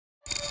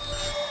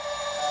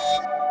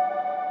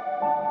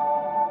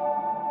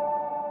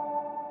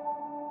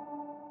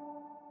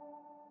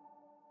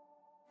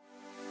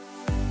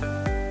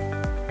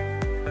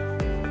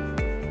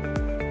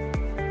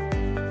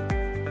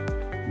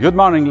Good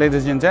morning,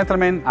 ladies and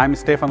gentlemen. I'm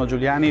Stefano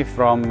Giuliani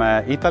from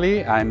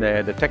Italy. I'm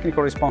the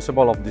technical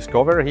responsible of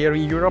Discover here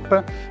in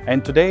Europe.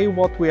 And today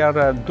what we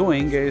are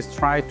doing is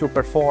try to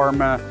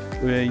perform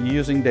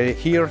using the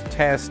HERE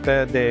test,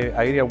 the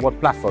aerial work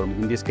platform,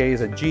 in this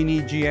case a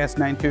Genie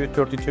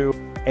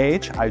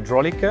GS9232H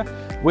hydraulic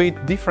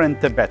with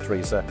different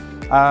batteries.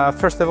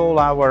 First of all,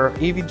 our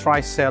EV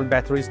dry cell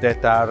batteries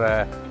that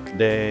are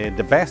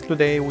the best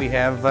today we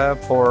have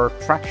for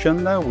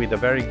traction with a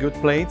very good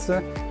plates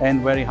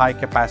and very high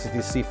capacity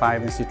C5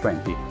 and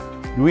C20.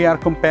 We are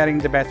comparing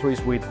the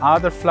batteries with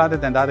other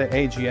flooded and other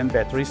AGM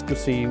batteries to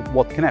see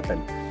what can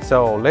happen.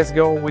 So let's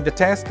go with the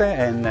test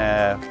and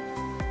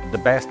the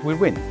best will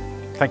win.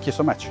 Thank you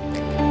so much.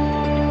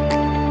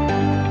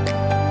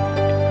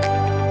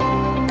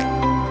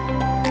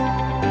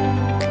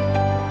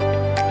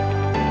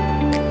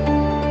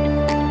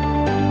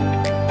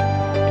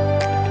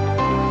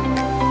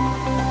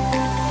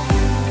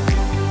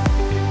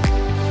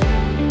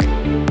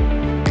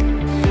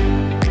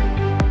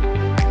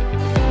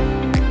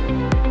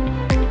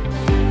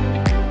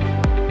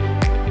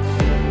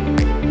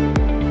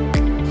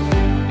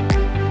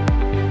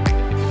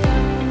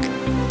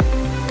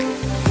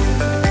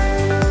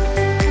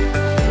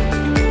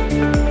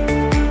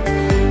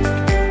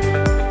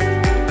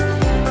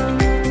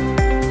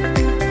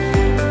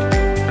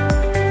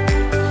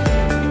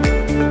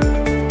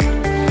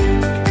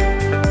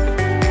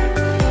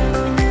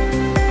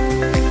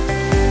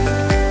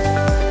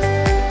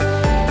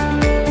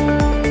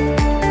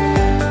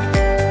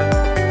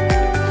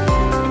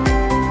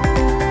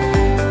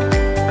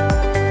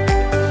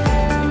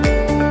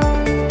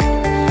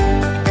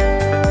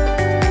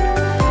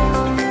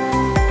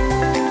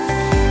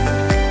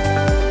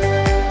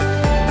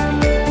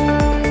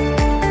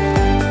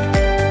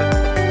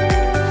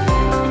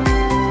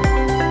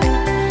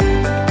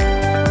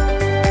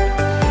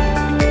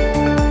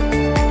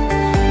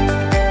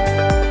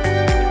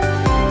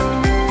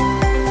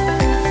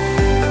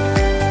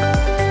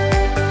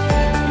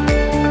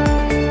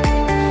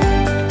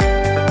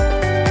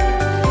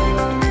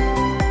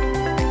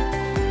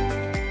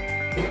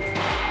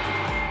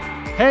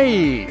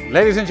 Hey,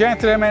 ladies and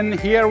gentlemen,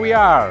 here we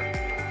are.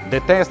 The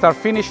tests are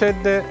finished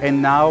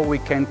and now we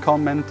can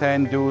comment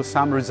and do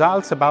some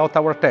results about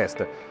our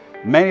test.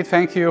 Many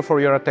thank you for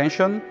your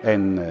attention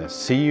and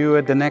see you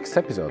at the next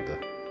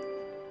episode.